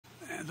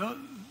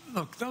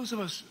Look, those of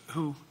us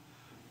who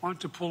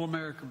want to pull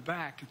America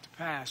back at the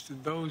past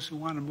and those who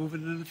want to move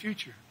it into the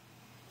future.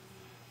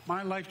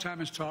 My lifetime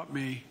has taught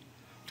me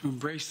to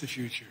embrace the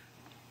future.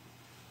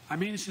 I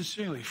mean it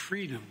sincerely.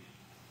 Freedom,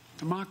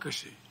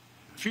 democracy,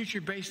 a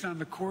future based on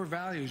the core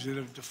values that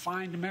have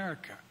defined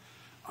America.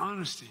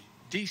 Honesty,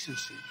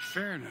 decency,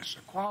 fairness,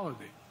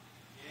 equality.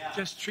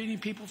 Just treating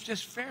people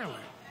just fairly.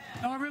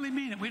 No, I really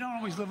mean it. We don't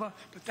always live up,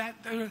 but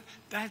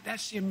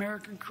that's the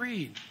American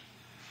creed.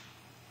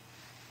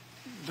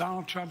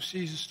 Donald Trump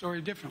sees the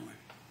story differently.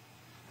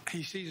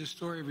 He sees a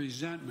story of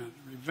resentment,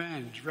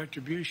 revenge,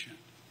 retribution.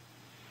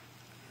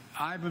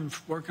 I've been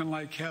working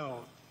like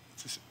hell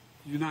to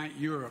unite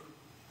Europe,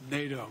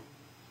 NATO,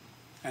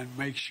 and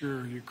make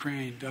sure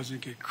Ukraine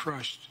doesn't get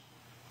crushed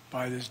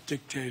by this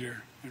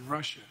dictator in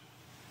Russia.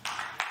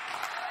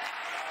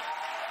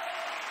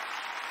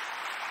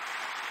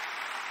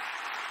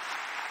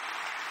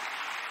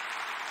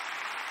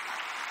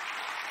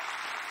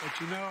 But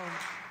you know,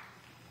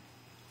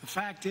 the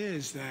fact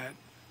is that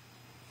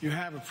you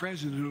have a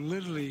president who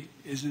literally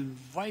is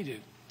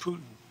invited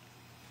Putin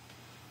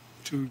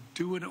to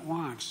do what it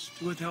wants,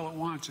 do what the hell it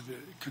wants if it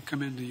could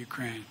come into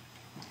Ukraine.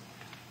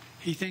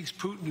 He thinks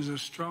Putin is a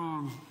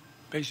strong,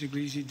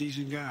 basically easy,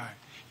 decent guy.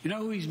 You know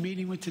who he's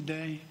meeting with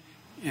today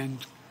down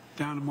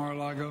in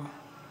Mar-a-Lago?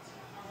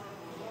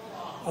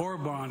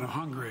 Orban of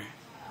Hungary,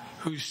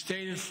 who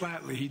stated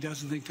flatly he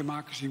doesn't think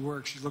democracy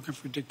works. He's looking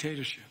for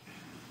dictatorship.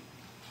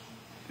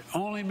 The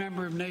only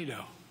member of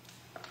NATO.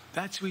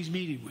 That's who he's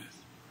meeting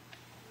with.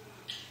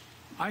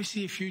 I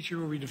see a future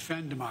where we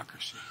defend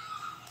democracy,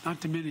 not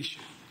diminish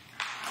it.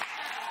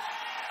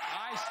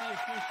 I see a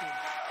future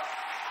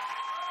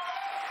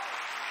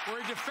where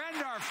we defend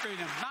our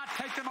freedom, not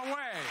take them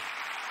away.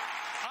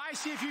 I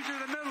see a future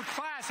where the middle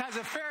class has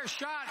a fair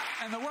shot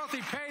and the wealthy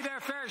pay their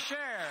fair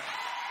share.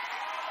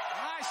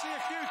 And I see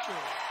a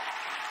future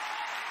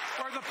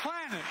where the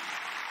planet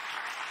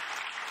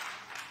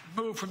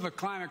move from the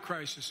climate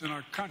crisis in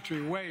our country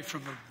away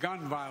from the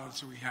gun violence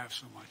that we have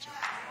so much of.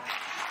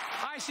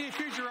 I see a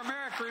future where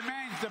America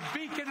remains the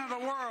beacon of the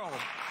world.